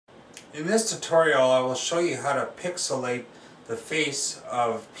In this tutorial, I will show you how to pixelate the face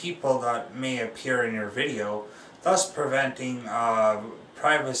of people that may appear in your video, thus preventing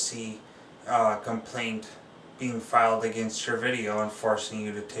privacy complaint being filed against your video and forcing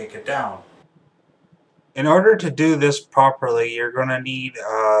you to take it down. In order to do this properly, you're going to need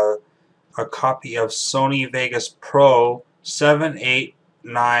a copy of Sony Vegas Pro 7, 8,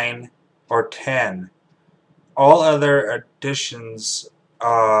 9, or 10. All other additions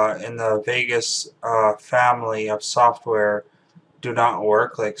in the Vegas family of software do not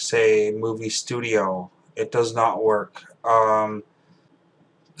work, like say Movie Studio. It does not work.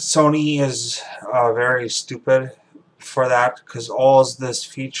 Sony is very stupid for that, because all this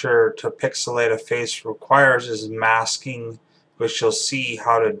feature to pixelate a face requires is masking, which you'll see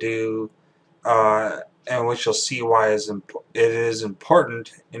how to do, and which you'll see why it is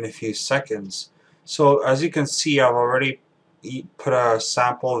important in a few seconds. So as you can see, I've already put a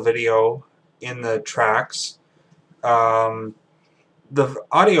sample video in the tracks. The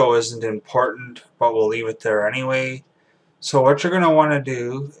audio isn't important, but we'll leave it there anyway. So what you're going to want to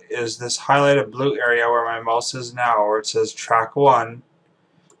do is this highlighted blue area where my mouse is now, where it says track 1,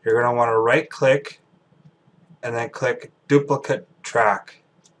 you're going to want to right click and then click duplicate track.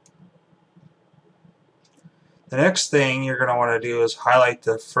 The next thing you're going to want to do is highlight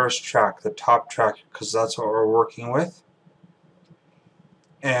the first track, the top track, because that's what we're working with.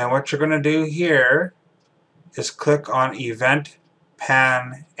 And what you're going to do here is click on Event,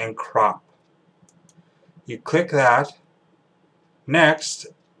 Pan, and Crop. You click that. Next,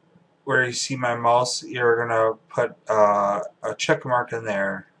 where you see my mouse, you're going to put a check mark in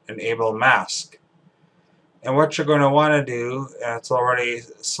there, Enable Mask. And what you're going to want to do, and it's already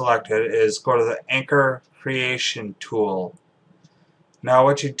selected, is go to the Anchor Creation tool. Now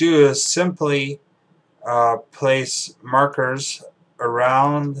what you do is simply place markers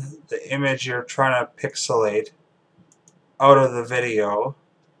around the image you're trying to pixelate out of the video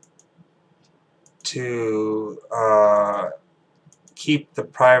to keep the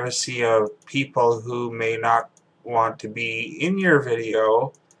privacy of people who may not want to be in your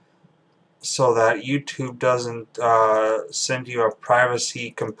video, so that YouTube doesn't send you a privacy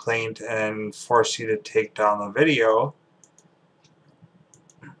complaint and force you to take down the video.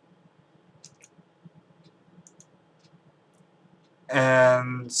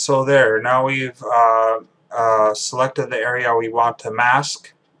 And so there, now we've selected the area we want to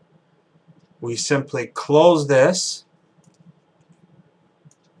mask. We simply close this,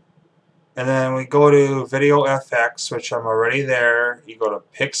 and then we go to Video FX, which I'm already there. You go to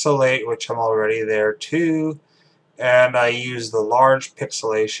Pixelate, which I'm already there too. And I use the large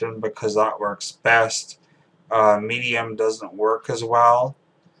pixelation because that works best. Medium doesn't work as well.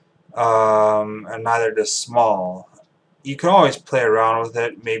 And neither does small. You can always play around with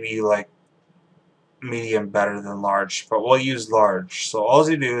it. Maybe you like medium better than large, but we'll use large. So all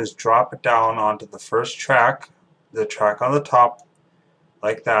you do is drop it down onto the first track, the track on the top,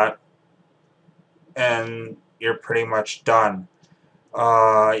 like that, and you're pretty much done.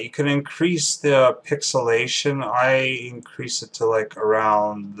 You can increase the pixelation. I increase it to like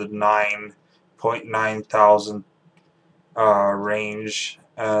around the 9.9 thousand range,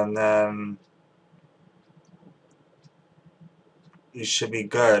 and then you should be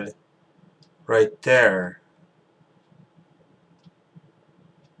good right there.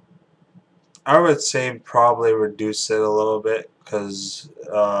 I would say probably reduce it a little bit, because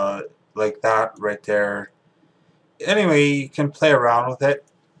like that right there. Anyway, you can play around with it.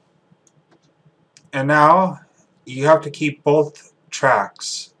 And now you have to keep both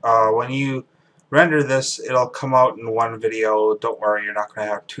tracks. When you render this, it'll come out in one video. Don't worry, you're not going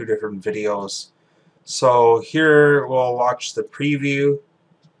to have two different videos. So here we'll watch the preview.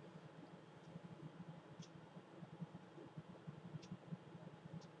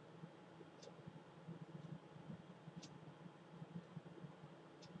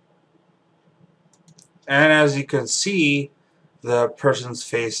 And as you can see, the person's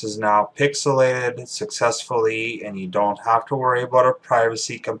face is now pixelated successfully, and you don't have to worry about a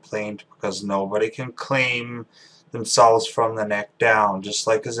privacy complaint, because nobody can claim themselves from the neck down, just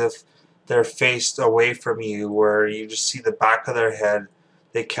like as if they're faced away from you where you just see the back of their head.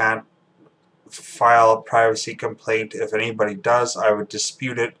 They can't file a privacy complaint. If anybody does, I would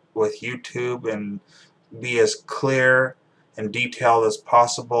dispute it with YouTube and be as clear and detailed as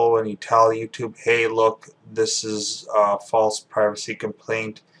possible when you tell YouTube, hey, look, this is a false privacy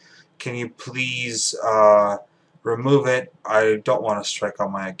complaint. Can you please remove it? I don't want to strike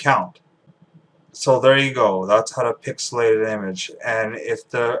on my account. So there you go. That's how to pixelate an image. And if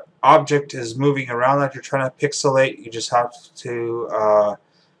the object is moving around that you're trying to pixelate, you just have to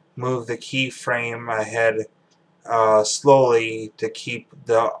move the keyframe ahead slowly to keep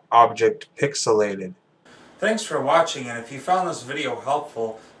the object pixelated. Thanks for watching, and if you found this video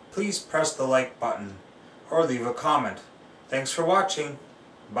helpful, please press the like button or leave a comment. Thanks for watching.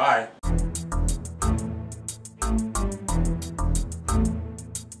 Bye.